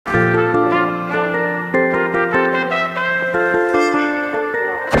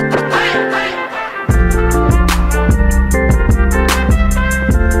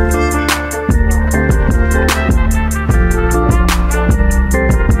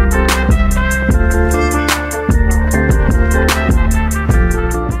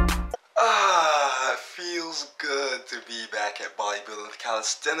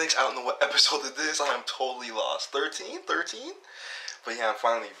I'm totally lost. 13? But yeah, I'm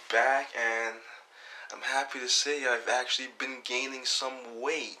finally back, and I'm happy to say I've actually been gaining some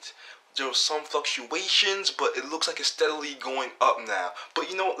weight. There were some fluctuations, but it looks like it's steadily going up now.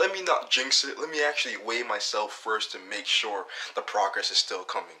 But you know what, let me not jinx it. Let me actually weigh myself first to make sure the progress is still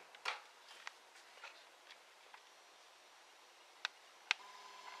coming.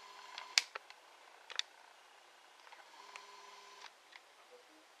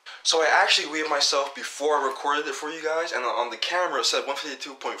 So I actually weighed myself before I recorded it for you guys, and on the camera it said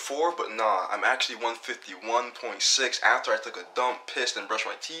 152.4, but nah, I'm actually 151.6 after I took a dump, pissed, and brushed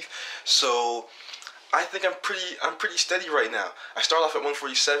my teeth. So I think I'm pretty steady right now. I started off at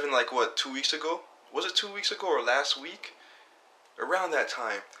 147 like what, 2 weeks ago? Was it 2 weeks ago or last week? Around that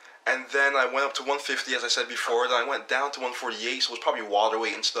time. And then I went up to 150, as I said before. Then I went down to 148, so it was probably water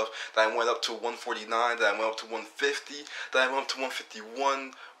weight and stuff. Then I went up to 149. Then I went up to 150. Then I went up to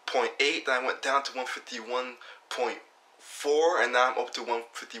 151.8. Then I went down to 151.4, and now I'm up to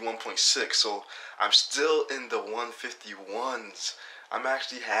 151.6. So I'm still in the 151s. I'm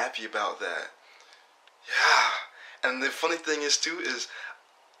actually happy about that. Yeah. And the funny thing is too is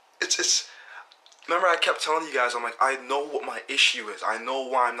it's remember I kept telling you guys, I'm like, I know what my issue is. I know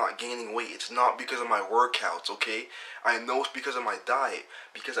why I'm not gaining weight. It's not because of my workouts, okay? I know it's because of my diet.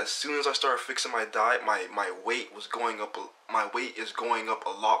 Because as soon as I started fixing my diet, my weight was going up. My weight is going up a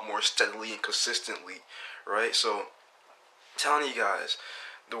lot more steadily and consistently, right? So, I'm telling you guys,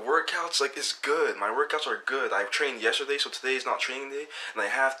 the workouts, like, it's good. My workouts are good. I trained yesterday, so today is not training day, and I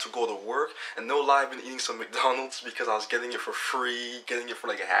have to go to work. And no lie, I've been eating some McDonald's because I was getting it for free, getting it for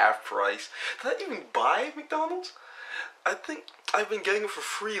like a half price. Did I even buy McDonald's? I think I've been getting it for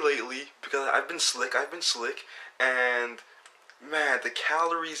free lately because I've been slick, and man, the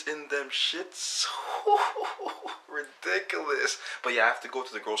calories in them shits, ridiculous. But yeah, I have to go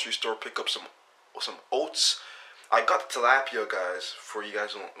to the grocery store, pick up some oats. I got the tilapia, guys, for you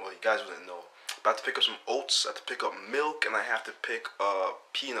guys don't, well, you guys wouldn't know. But I have to pick up some oats, I have to pick up milk, and I have to pick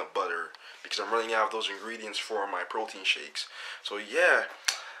up peanut butter because I'm running out of those ingredients for my protein shakes. So yeah,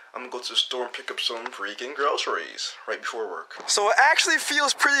 I'm gonna go to the store and pick up some freaking groceries right before work. So it actually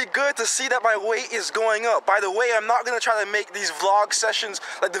feels pretty good to see that my weight is going up. By the way, I'm not gonna try to make these vlog sessions,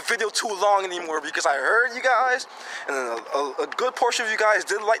 like the video, too long anymore because I heard you guys, and then a good portion of you guys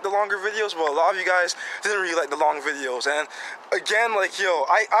did like the longer videos, but a lot of you guys didn't really like the long videos. And again, like, yo,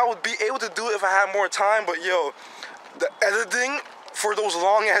 I would be able to do it if I had more time, but yo, the editing for those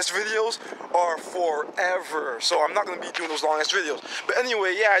long ass videos are forever, so I'm not gonna be doing those long ass videos. But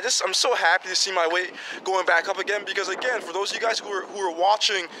anyway, yeah, I'm so happy to see my weight going back up again, because again, for those of you guys who are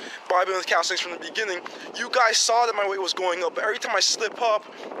watching Bodybuilding with Calisthenics from the beginning, you guys saw that my weight was going up, but every time I slip up,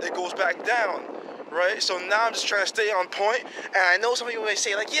 it goes back down. Right? So now I'm just trying to stay on point. And I know some people may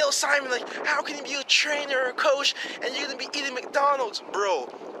say, like, yo, Simon, like, how can you be a trainer or a coach and you're gonna be eating McDonald's? Bro,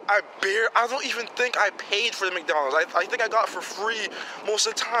 I don't even think I paid for the McDonald's. I think I got it for free most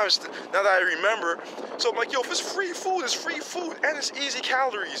of the times, now that I remember. So I'm like, yo, if it's free food, it's free food, and it's easy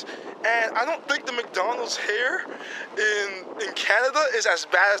calories. And I don't think the McDonald's here in Canada is as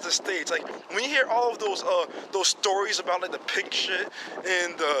bad as the States. Like, when you hear all of those stories about, like, the pig shit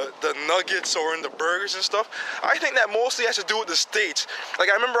in the nuggets or in the burgers and stuff, I think that mostly has to do with the States. Like,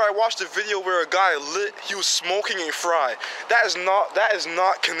 I remember I watched a video where a guy he was smoking a fry. That is not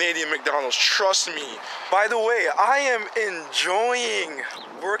Canadian McDonald's, trust me. By the way, I am enjoying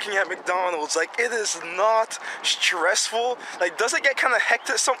working at McDonald's. Like, it is not stressful. Like, does it get kind of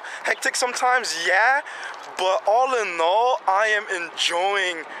hectic sometimes? Yeah, but all in all, I am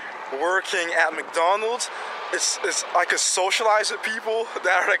enjoying working at McDonald's. It's I could socialize with people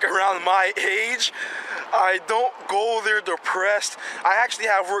that are like around my age. I don't go there depressed. I actually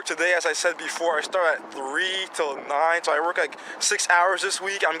have work today, as I said before. I start at 3 till 9, so I work like 6 hours this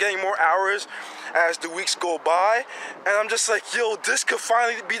week. I'm getting more hours as the weeks go by, and I'm just like, yo, this could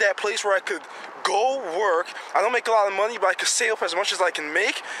finally be that place where I could go work. I don't make a lot of money, but I could save up as much as I can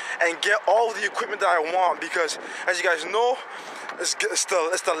make and get all of the equipment that I want, because as you guys know, it's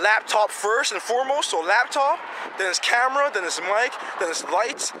the laptop first and foremost. So laptop, then it's camera, then it's mic, then it's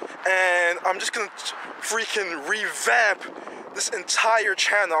lights, and I'm just gonna freaking revamp this entire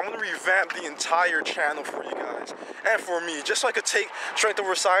channel. I'm gonna revamp the entire channel for you guys and for me, just so I could take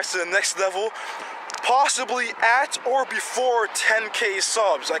strengthOVERsize to the next level, possibly at or before 10K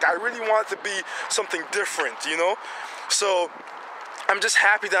subs. Like, I really want it to be something different, you know? So I'm just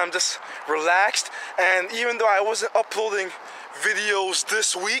happy that I'm just relaxed, and even though I wasn't uploading videos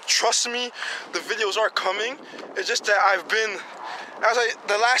this week, trust me, the videos are coming. It's just that I've been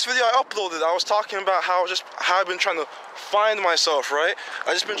the last video I uploaded, I was talking about how I've been trying to find myself, right?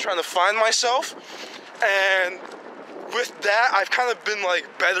 I just been trying to find myself, and with that, I've kind of been like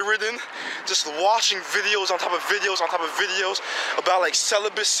bedridden, just watching videos on top of videos on top of videos about like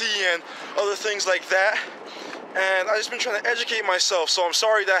celibacy and other things like that. And I've just been trying to educate myself, so I'm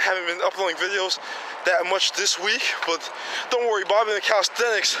sorry that I haven't been uploading videos that much this week, but don't worry, Bodybuilding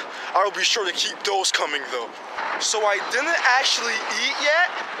Calisthenics, I will be sure to keep those coming though. So I didn't actually eat yet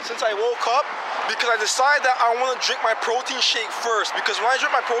since I woke up, because I decided that I want to drink my protein shake first, because when I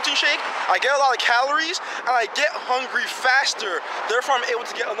drink my protein shake, I get a lot of calories and I get hungry faster, therefore I'm able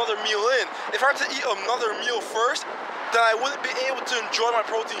to get another meal in. If I had to eat another meal first, then I wouldn't be able to enjoy my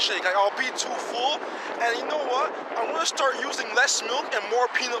protein shake. Like, I'll be too full. And you know what? I'm gonna start using less milk and more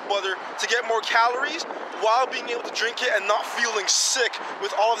peanut butter to get more calories while being able to drink it and not feeling sick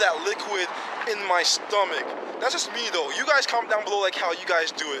with all of that liquid in my stomach. That's just me though. You guys comment down below like how you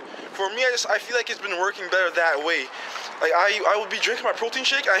guys do it. For me, I feel like it's been working better that way. Like I would be drinking my protein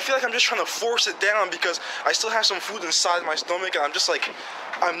shake and I feel like I'm just trying to force it down because I still have some food inside my stomach and I'm just like,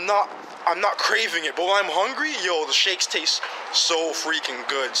 I'm not craving it, but when I'm hungry, yo, the shakes taste so freaking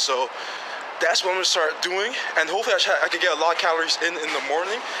good. So that's what I'm gonna start doing, and hopefully I can get a lot of calories in the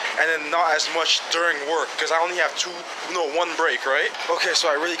morning, and then not as much during work, because I only have one break, right? Okay, so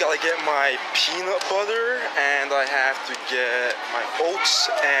I really gotta get my peanut butter, and I have to get my oats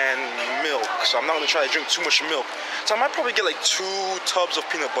and milk. So I'm not gonna try to drink too much milk. So I might probably get like 2 tubs of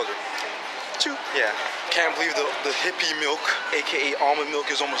peanut butter. 2, yeah. Can't believe the hippie milk, aka almond milk,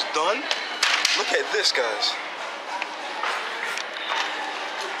 is almost done. Look at this, guys.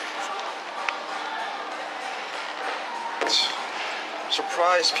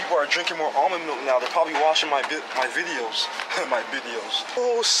 Surprised people are drinking more almond milk now. They're probably watching my videos. My videos.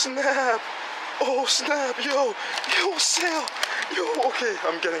 Oh snap! Oh snap! Yo, Sal! Yo, okay,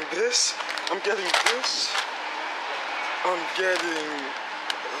 I'm getting this. I'm getting this. I'm getting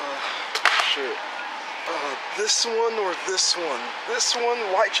shit. This one or this one? This one,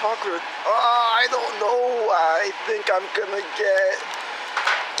 white chocolate. I don't know. I think I'm gonna get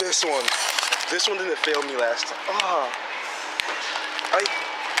this one. This one didn't fail me last time.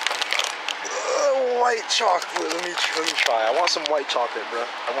 White chocolate. Let me try. I want some white chocolate, bro.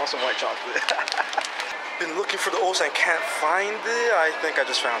 I want some white chocolate. Been looking for the oats and can't find it. I think I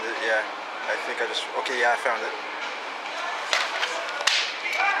just found it. Yeah. Okay, yeah, I found it.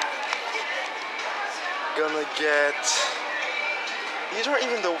 Gonna get, these aren't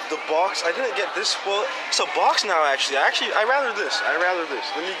even the box. I didn't get this. Well, it's a box now actually. I rather this.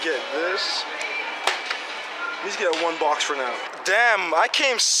 Let me get this. Let me get 1 box for now. Damn, I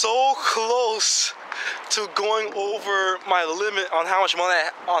came so close to going over my limit on how much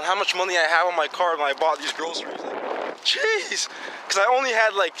money I have on my card when I bought these groceries. Like, jeez, because I only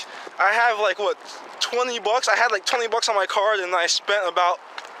had like, I have like what, 20 bucks? I had like 20 bucks on my card and I spent about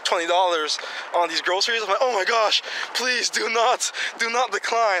 $20 on these groceries. I'm like, oh my gosh, please do not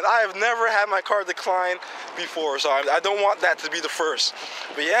decline. I have never had my card decline before, so I don't want that to be the first.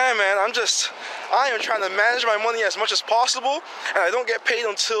 But yeah, man, I am trying to manage my money as much as possible, and I don't get paid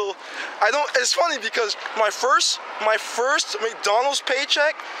until it's funny because my first McDonald's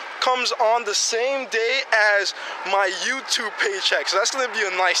paycheck comes on the same day as my YouTube paycheck, so that's gonna be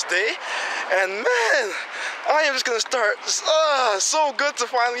a nice day. And man, I am just gonna start, so good to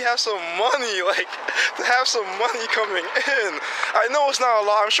finally have some money, like to have some money coming in. I know it's not a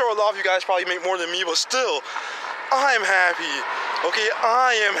lot, I'm sure a lot of you guys probably make more than me, but still, I am happy. Okay,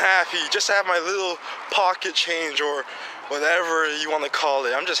 I am happy just to have my little pocket change or whatever you want to call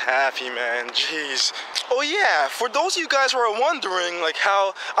it. I'm just happy, man. Jeez. Oh yeah, for those of you guys who are wondering like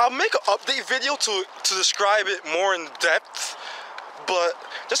how, I'll make an update video to describe it more in depth, but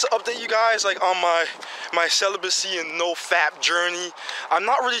just to update you guys like on my celibacy and no fap journey. I'm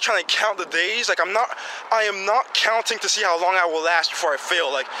not really trying to count the days. Like I am not counting to see how long I will last before I fail.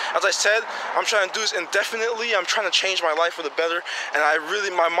 Like as I said, I'm trying to do this indefinitely. I'm trying to change my life for the better, and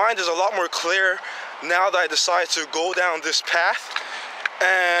my mind is a lot more clear now that I decide to go down this path.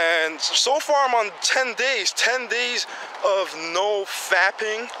 And so far I'm on 10 days of no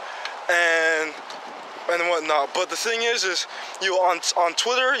fapping and whatnot. But the thing is on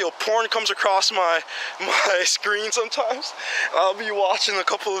Twitter, porn comes across my screen sometimes. I'll be watching a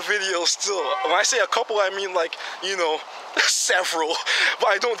couple of videos still. When I say a couple, I mean like, several. But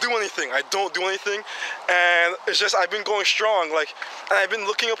I don't do anything. And it's just I've been going strong. Like, and I've been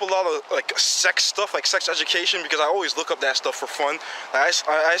looking up a lot of like sex stuff, like sex education, because I always look up that stuff for fun.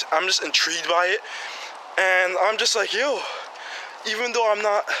 I'm just intrigued by it, and I'm just like, yo, even though I'm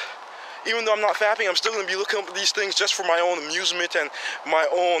not even though I'm not fapping, I'm still gonna be looking up these things just for my own amusement and my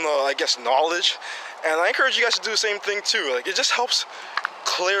own, I guess, knowledge. And I encourage you guys to do the same thing too. Like, it just helps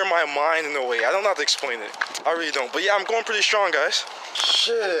clear my mind in a way. I don't know how to explain it. I really don't. But yeah, I'm going pretty strong, guys.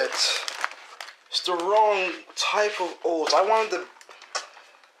 Shit. It's the wrong type of oats. I wanted the...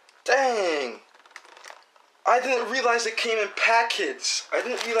 Dang. I didn't realize it came in packets. I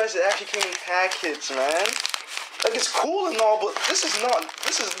didn't realize it actually came in packets, man. Like, it's cool and all, but this is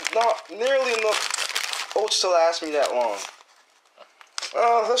not nearly enough oats to last me that long.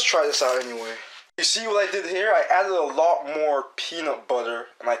 Let's try this out anyway. You see what I did here? I added a lot more peanut butter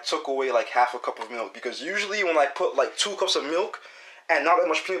and I took away like half a cup of milk, because usually when I put like 2 cups of milk and not that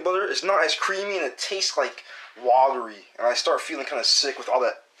much peanut butter, it's not as creamy and it tastes like watery, and I start feeling kind of sick with all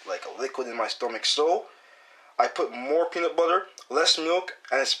that like liquid in my stomach. So I put more peanut butter, less milk,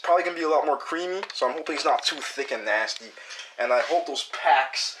 and it's probably gonna be a lot more creamy, so I'm hoping it's not too thick and nasty. And I hope those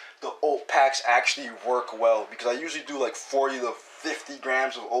packs, the oat packs, actually work well, because I usually do like 40 to 50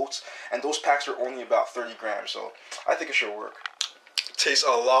 grams of oats, and those packs are only about 30 grams, so I think it should work. Tastes a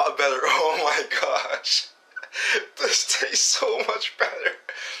lot better. Oh my gosh. This tastes so much better.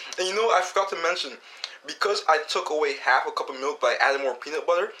 And you know what I forgot to mention? Because I took away half a cup of milk, but I added more peanut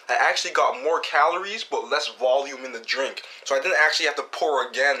butter, I actually got more calories, but less volume in the drink. So I didn't actually have to pour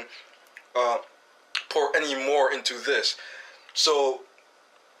again, pour any more into this. So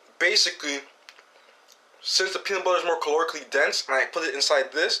basically, since the peanut butter is more calorically dense, and I put it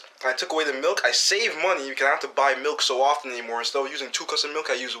inside this, and I took away the milk, I save money because I don't have to buy milk so often anymore. Instead of using 2 cups of milk,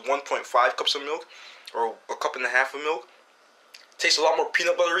 I use 1.5 cups of milk, or a cup and a half of milk. Tastes a lot more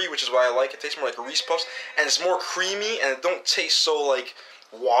peanut buttery, which is why I like it. It tastes more like Reese Puffs, and it's more creamy, and it don't taste so like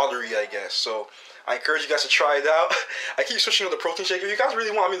watery, I guess. So I encourage you guys to try it out. I keep switching up the protein shake. If you guys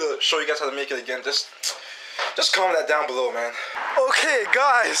really want me to show you guys how to make it again, just comment that down below, man. Okay,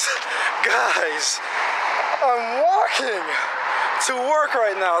 guys, I'm walking to work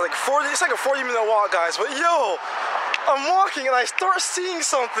right now. Like it's like a 40-minute walk, guys. But yo, I'm walking and I start seeing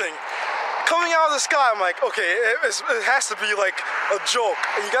something coming out of the sky. I'm like, okay, it has to be like a joke.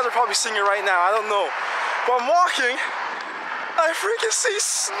 And you guys are probably seeing it right now. I don't know. But I'm walking. I freaking see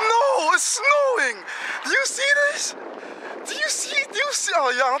snow. It's snowing. Do you see this? Do you see? Oh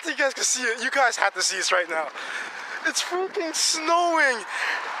yeah, I don't think you guys can see it. You guys have to see this right now. It's freaking snowing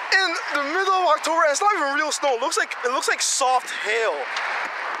in the middle of October. And it's not even real snow. It looks like soft hail.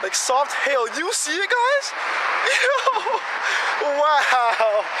 Like soft hail. You see it, guys? Yo,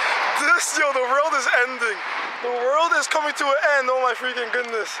 wow. The world is ending. The world is coming to an end. Oh my freaking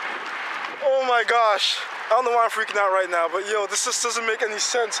goodness. Oh my gosh. I don't know why I'm freaking out right now, but yo, this just doesn't make any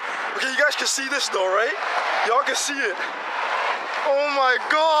sense. Okay, you guys can see this though, right? Y'all can see it. Oh my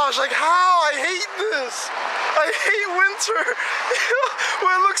gosh, like how? I hate this. I hate winter.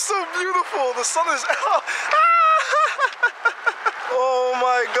 Well, it looks so beautiful. The sun is out. Oh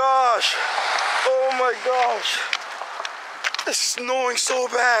my gosh. Oh my gosh. It's snowing so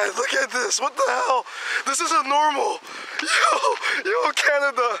bad. Look at this. What the hell? This isn't normal. Yo,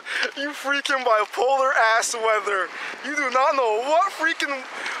 Canada, you freaking bipolar ass weather. You do not know what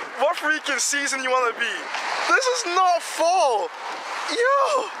freaking season you want to be. This is not fall.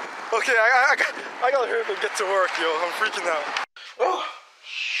 Yo. Okay, I gotta hurry up and get to work, yo. I'm freaking out. Oh,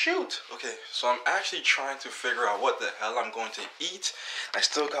 shoot. Okay, so I'm actually trying to figure out what the hell I'm going to eat. I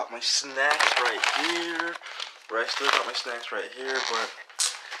still got my snacks right here. But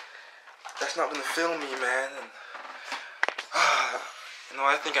that's not gonna fill me, man. And, you know,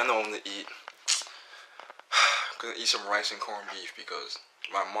 I think I know what I'm gonna eat. I'm gonna eat some rice and corned beef because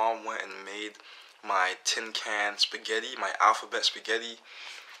my mom went and made my tin can spaghetti, my alphabet spaghetti,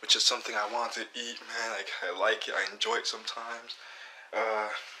 which is something I want to eat, man. Like, I like it, I enjoy it sometimes.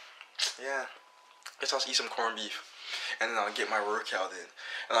 Yeah, I guess I'll eat some corned beef, and then I'll get my workout in.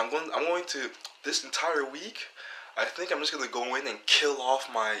 And I'm going to, this entire week, I think I'm just gonna go in and kill off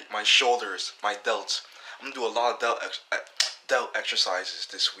my shoulders, my delts. I'm gonna do a lot of delt exercises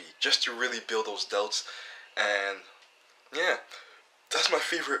this week, just to really build those delts. And yeah, that's my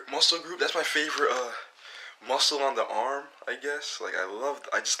favorite muscle group. That's my favorite muscle on the arm, I guess. Like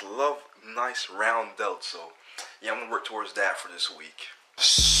I just love nice round delts. So yeah, I'm gonna work towards that for this week.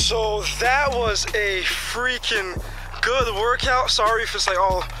 So that was a freaking good workout. Sorry if it's like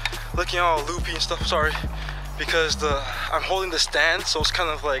all looking all loopy and stuff. Sorry, because I'm holding the stand, so it's kind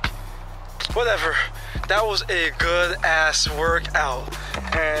of like whatever. That was a good ass workout.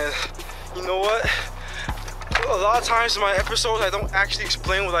 And you know what? A lot of times in my episodes I don't actually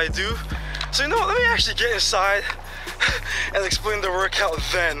explain what I do. So you know what? Let me actually get inside and explain the workout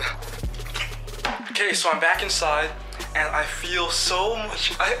then. Okay, so I'm back inside, and I feel so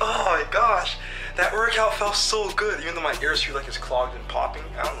much, oh my gosh, that workout felt so good, even though my ears feel like it's clogged and popping.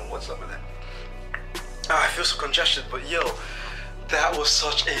 I don't know what's up with that. I feel so congested, but yo, that was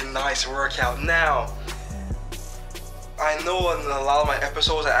such a nice workout. Now, I know in a lot of my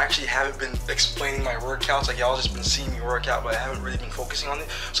episodes I actually haven't been explaining my workouts, like y'all just been seeing me work out, but I haven't really been focusing on it.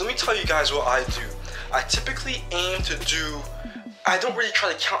 So let me tell you guys what I do. I typically aim to do, I don't really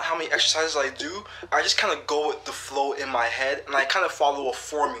try to count how many exercises I do. I just kind of go with the flow in my head, and I kind of follow a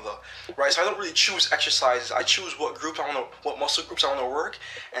formula, right? So I don't really choose exercises. I choose what groups I want to, what muscle groups I want to work,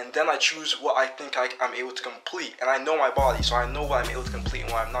 and then I choose what I think I'm able to complete. And I know my body, so I know what I'm able to complete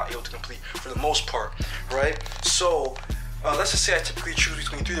and what I'm not able to complete for the most part, right? So let's just say I typically choose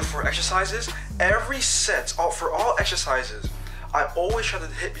between 3 to 4 exercises. Every set, for all exercises, I always try to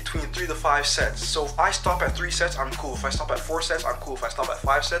hit between 3 to 5 sets. So if I stop at 3 sets, I'm cool. If I stop at 4 sets, I'm cool. If I stop at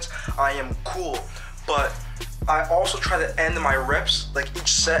 5 sets, I am cool. But I also try to end my reps, like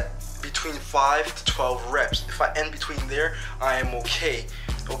each set, between 5 to 12 reps. If I end between there, I am okay.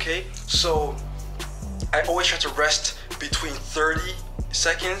 Okay? So I always try to rest between 30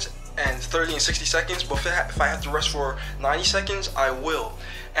 seconds and 30 and 60 seconds. But if I have to rest for 90 seconds, I will.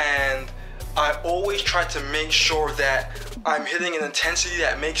 And I always try to make sure that I'm hitting an intensity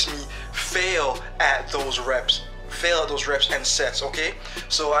that makes me fail at those reps and sets, okay?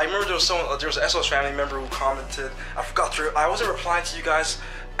 So I remember there was an SOS family member who commented, I wasn't replying to you guys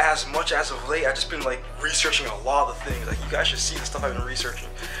as much as of late. I've just been like researching a lot of things. Like, you guys should see the stuff I've been researching,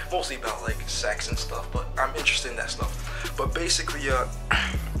 mostly about like sex and stuff, but I'm interested in that stuff. But basically,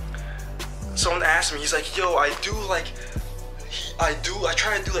 someone asked me, he's like, yo, I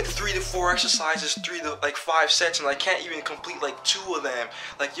try to do like 3 to 4 exercises, 3 to like 5 sets, and I can't even complete like 2 of them.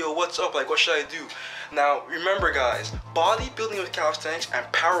 Like, yo, what's up? Like, what should I do? Now, remember guys, bodybuilding with calisthenics and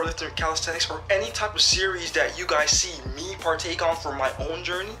powerlifting with calisthenics, or any type of series that you guys see me partake on for my own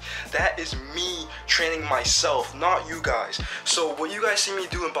journey, that is me training myself, not you guys. So what you guys see me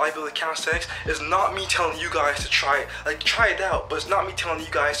do in bodybuilding with calisthenics is not me telling you guys to try it. Like, try it out, but it's not me telling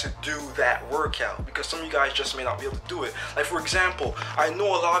you guys to do that workout, because some of you guys just may not be able to do it. Like, for example, I know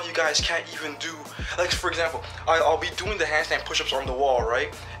a lot of you guys can't even do, like, for example, I'll be doing the handstand push-ups on the wall,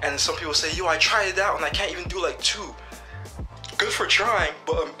 right? And some people say, yo, I tried it out and I can't even do like 2. Good for trying,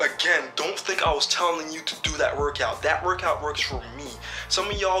 but again, don't think I was telling you to do that workout. That workout works for me. Some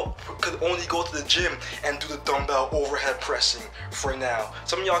of y'all could only go to the gym and do the dumbbell overhead pressing for now.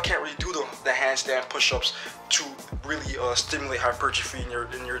 Some of y'all can't really do the handstand push-ups to really stimulate hypertrophy in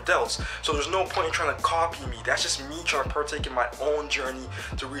your delts. So there's no point in trying to copy me. That's just me trying to partake in my own journey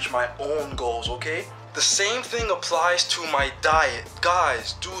to reach my own goals, okay? The same thing applies to my diet.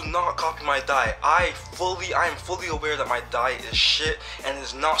 Guys, do not copy my diet. I am fully aware that my diet is shit and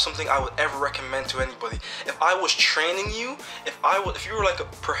is not something I would ever recommend to anybody. If I was training you, if you were like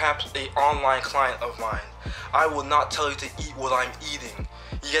perhaps an online client of mine, I would not tell you to eat what I'm eating.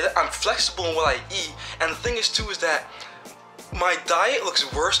 You get it? I'm flexible in what I eat, and the thing is too is that my diet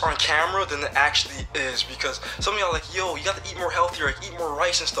looks worse on camera than it actually is, because some of y'all are like, yo, you gotta eat more healthier, like eat more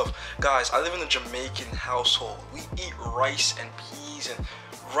rice and stuff. Guys, I live in a Jamaican household. We eat rice and peas and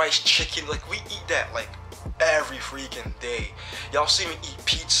rice chicken. Like, we eat that like every freaking day. Y'all see me eat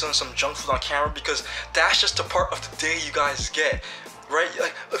pizza and some junk food on camera because that's just a part of the day you guys get. Right?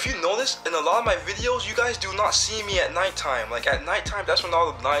 Like, if you notice, in a lot of my videos, you guys do not see me at nighttime. Like, at nighttime, that's when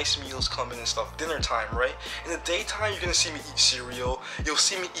all the nice meals come in and stuff. Dinner time, right? In the daytime, you're gonna see me eat cereal. You'll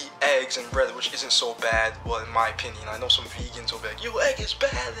see me eat eggs and bread, which isn't so bad. Well, in my opinion, I know some vegans will be like, yo, egg is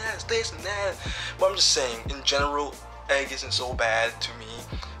bad, that's this and that. But I'm just saying, in general, egg isn't so bad to me.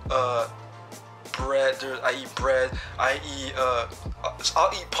 Bread, I eat bread, I'll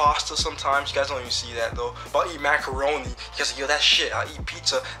eat pasta sometimes. You guys don't even see that though, but I'll eat macaroni. You guys are like, yo, that's shit. I'll eat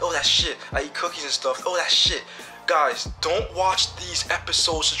pizza. Oh, that's shit. I eat cookies and stuff. Oh, that's shit. Guys, don't watch these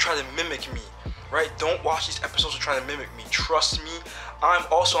episodes to try to mimic me, right? Don't watch these episodes to try to mimic me. Trust me, I'm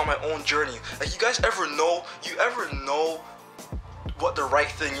also on my own journey. Like, you guys ever know what the right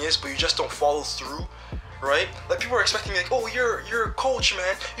thing is, but you just don't follow through? Right? Like, people are expecting me, like, oh, you're a coach,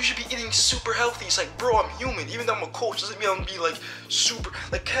 man, you should be eating super healthy. It's like, bro, I'm human. Even though I'm a coach doesn't mean I'm gonna be like super,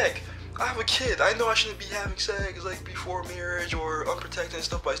 like, heck, I have a kid. I know I shouldn't be having sex like before marriage or unprotected and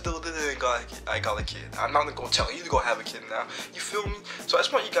stuff, but I still did it and I got a kid. I'm not gonna tell you to go have a kid now. You feel me? So I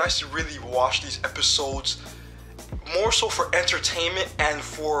just want you guys to really watch these episodes more so for entertainment and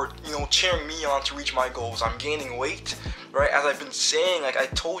for, you know, cheering me on to reach my goals. I'm gaining weight, right? As I've been saying, like, I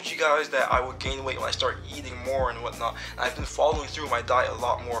told you guys that I would gain weight when I start eating more and whatnot. And I've been following through my diet a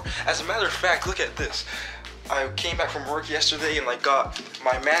lot more. As a matter of fact, look at this. I came back from work yesterday and I got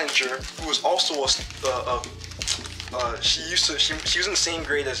my manager, who is also she was in the same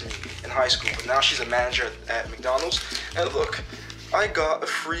grade as me in high school, but now she's a manager at McDonald's. And look, I got a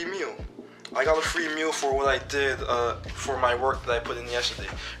free meal. I got a free meal for what I did for my work that I put in yesterday,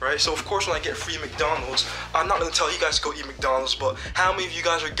 right? So of course when I get free McDonald's, I'm not gonna tell you guys to go eat McDonald's, but how many of you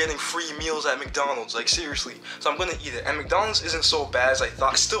guys are getting free meals at McDonald's? Like seriously. So I'm gonna eat it. And McDonald's isn't so bad as I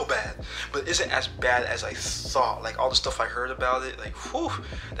thought. It's still bad, but it isn't as bad as I thought. Like all the stuff I heard about it, like whew,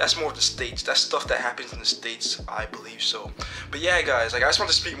 that's more of the States. That's stuff that happens in the States, I believe so. But yeah guys, like I just want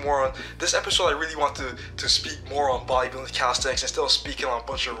to speak more on this episode. I really want to speak more on bodybuilding, calisthenics, instead of speaking on a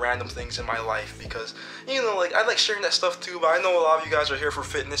bunch of random things in my life, because you know, like I like sharing that stuff too, but I know a lot of you guys are here for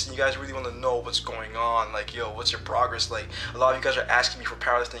fitness and you guys really want to know what's going on, like yo, what's your progress like? A lot of you guys are asking me for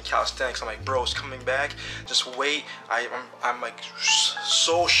powerlifting and calisthenics. I'm like, bro, it's coming back, just wait. I'm like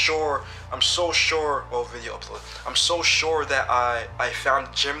so sure, oh, video upload, I'm so sure that I found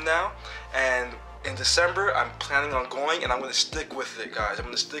a gym now, and in December I'm planning on going, and I'm gonna stick with it, guys. I'm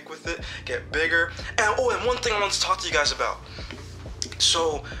gonna stick with it, get bigger. And oh, and one thing I want to talk to you guys about.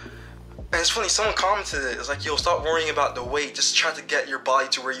 So, and it's funny, someone commented it. It's like, yo, stop worrying about the weight. Just try to get your body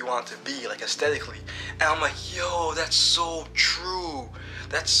to where you want it to be, like aesthetically. And I'm like, yo, that's so true.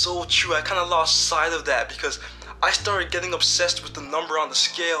 That's so true. I kind of lost sight of that because I started getting obsessed with the number on the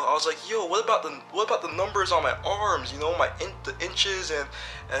scale. I was like, yo, what about the numbers on my arms? You know, the inches and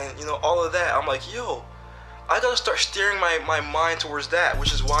you know, all of that. I'm like, yo, I gotta start steering my mind towards that,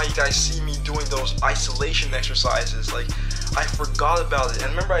 which is why you guys see me doing those isolation exercises. Like, I forgot about it.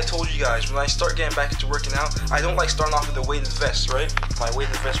 And remember I told you guys, when I start getting back into working out, I don't like starting off with the weighted vest, right? My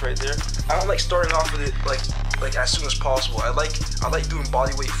weighted vest right there. I don't like starting off with it like as soon as possible. I like doing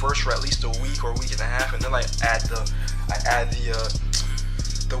body weight first for at least a week or a week and a half, and then I add the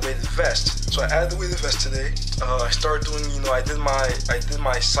weighted vest. So I added the weighted vest today. I started doing, you know, I did my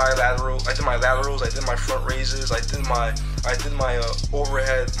side lateral, I did my laterals, I did my front raises, I did my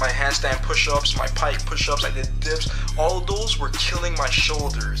overhead, my handstand push-ups, my pike push-ups, I did dips. All of those were killing my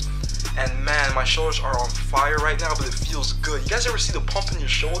shoulders. And man, my shoulders are on fire right now, but it feels good. You guys ever see the pump in your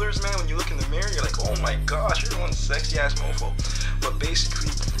shoulders, man? When you look in the mirror, you're like, oh my gosh, you're one sexy ass mofo. But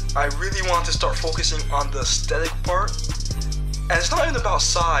basically, I really want to start focusing on the aesthetic part. And it's not even about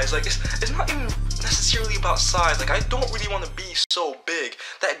size. Like, it's not even necessarily about size. Like, I don't really want to be so big.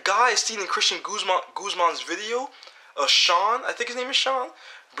 That guy seen in Christian Guzman's video, Sean, I think his name is Sean.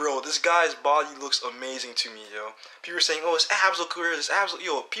 Bro, this guy's body looks amazing to me, yo. People are saying, oh, his abs look weird, his abs look,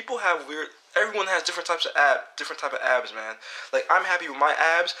 yo, people have weird, everyone has different type of abs, man. Like, I'm happy with my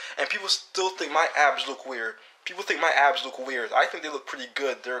abs, and people still think my abs look weird. People think my abs look weird. I think they look pretty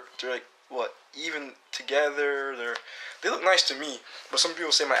good. They're like, what, even together, they look nice to me, but some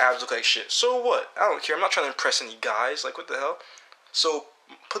people say my abs look like shit. So what? I don't care. I'm not trying to impress any guys. Like, what the hell? So,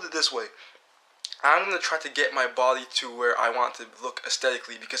 put it this way. I'm going to try to get my body to where I want to look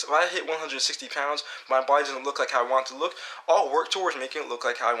aesthetically, because if I hit 160 pounds, my body doesn't look like how I want to look. I'll work towards making it look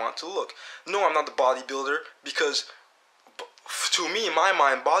like how I want to look. No, I'm not the bodybuilder, because to me, in my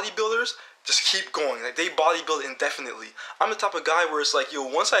mind, bodybuilders just keep going. Like, they bodybuild indefinitely. I'm the type of guy where it's like, yo,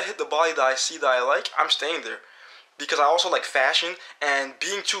 once I hit the body that I see that I like, I'm staying there. Because I also like fashion, and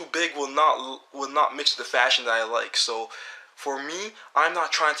being too big will not mix with the fashion that I like. So for me, I'm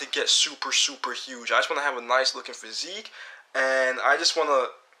not trying to get super huge. I just want to have a nice looking physique, and I just want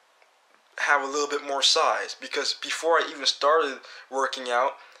to have a little bit more size. Because before I even started working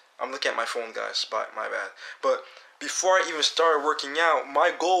out, I'm looking at my phone, guys, my bad. But before I even started working out,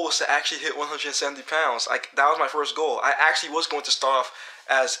 my goal was to actually hit 170 pounds. That was my first goal. I actually was going to start off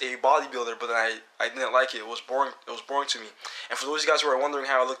as a bodybuilder, but then I didn't like it. It was boring. It was boring to me. And for those of you guys who are wondering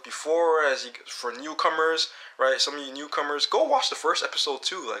how I looked before, for newcomers, right? Some of you newcomers, go watch the first episode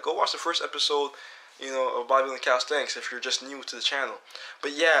too. Like, go watch the first episode, you know, of Bodybuilding Calisthenics if you're just new to the channel.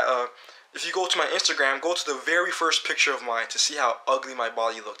 But yeah, if you go to my Instagram, go to the very first picture of mine to see how ugly my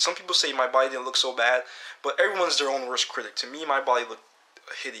body looked. Some people say my body didn't look so bad, but everyone's their own worst critic. To me, my body looked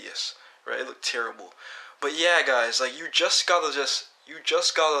hideous, right? It looked terrible. But yeah, guys, like, you just gotta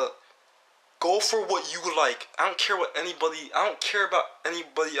go for what you like. I don't care about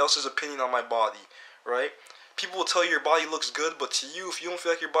anybody else's opinion on my body, right? People will tell you your body looks good, but to you, if you don't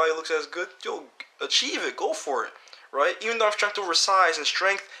feel like your body looks as good, yo, achieve it, go for it, right? Even though I'm strengthOVERsize and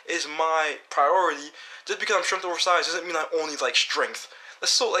strength is my priority, just because I'm strengthOVERsize doesn't mean I only like strength.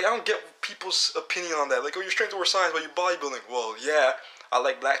 That's so, like, I don't get people's opinion on that. Like, oh, you're strengthOVERsize, but you're bodybuilding. Well, yeah, I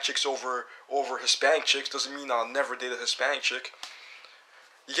like black chicks over Hispanic chicks. Doesn't mean I'll never date a Hispanic chick.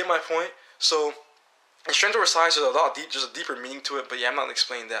 You get my point? So, in strengthOVERsize, there's a deeper meaning to it, but yeah, I'm not gonna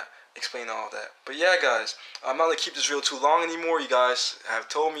explain that. explain all that. But yeah, guys, I'm not gonna keep this video too long anymore. You guys have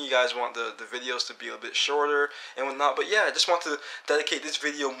told me you guys want the videos to be a bit shorter and whatnot. But yeah, I just want to dedicate this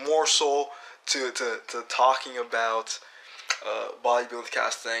video more so to talking about bodybuilding,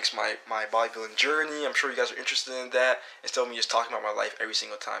 calisthenics, my bodybuilding journey. I'm sure you guys are interested in that instead of me just talking about my life every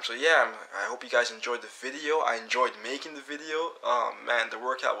single time. So yeah, I hope you guys enjoyed the video. I enjoyed making the video. Man, the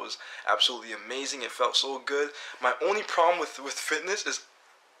workout was absolutely amazing. It felt so good. My only problem with fitness is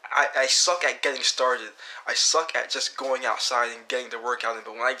I suck at getting started. I suck at just going outside and getting the workout in.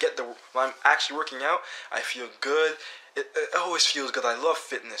 But when I'm actually working out, I feel good. It always feels good. I love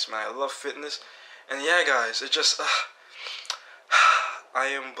fitness, man. I love fitness. And yeah, guys, it just I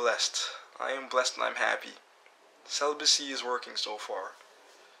am blessed. I am blessed and I'm happy. Celibacy is working so far.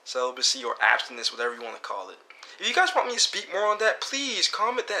 Celibacy or abstinence, whatever you want to call it. If you guys want me to speak more on that, please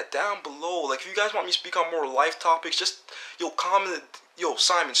comment that down below. Like, if you guys want me to speak on more life topics, just, comment,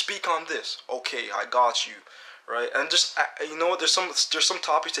 Simon, speak on this. Okay, I got you. Right? And just, you know what, there's some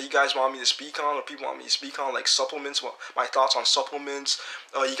topics that you guys want me to speak on, or people want me to speak on, like supplements, my thoughts on supplements.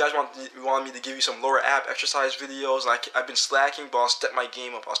 You guys want me to give you some lower ab exercise videos. I've been slacking, but I'll step my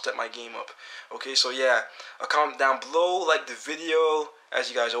game up. Okay, so yeah, comment down below, like the video, as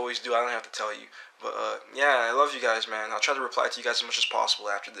you guys always do. I don't have to tell you. But yeah, I love you guys, man. I'll try to reply to you guys as much as possible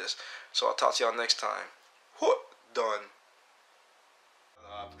after this. So I'll talk to y'all next time. Done.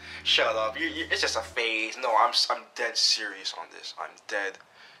 Shut up. It's just a phase. No, I'm dead serious on this. I'm dead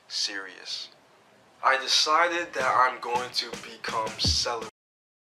serious. I decided that I'm going to become celibate.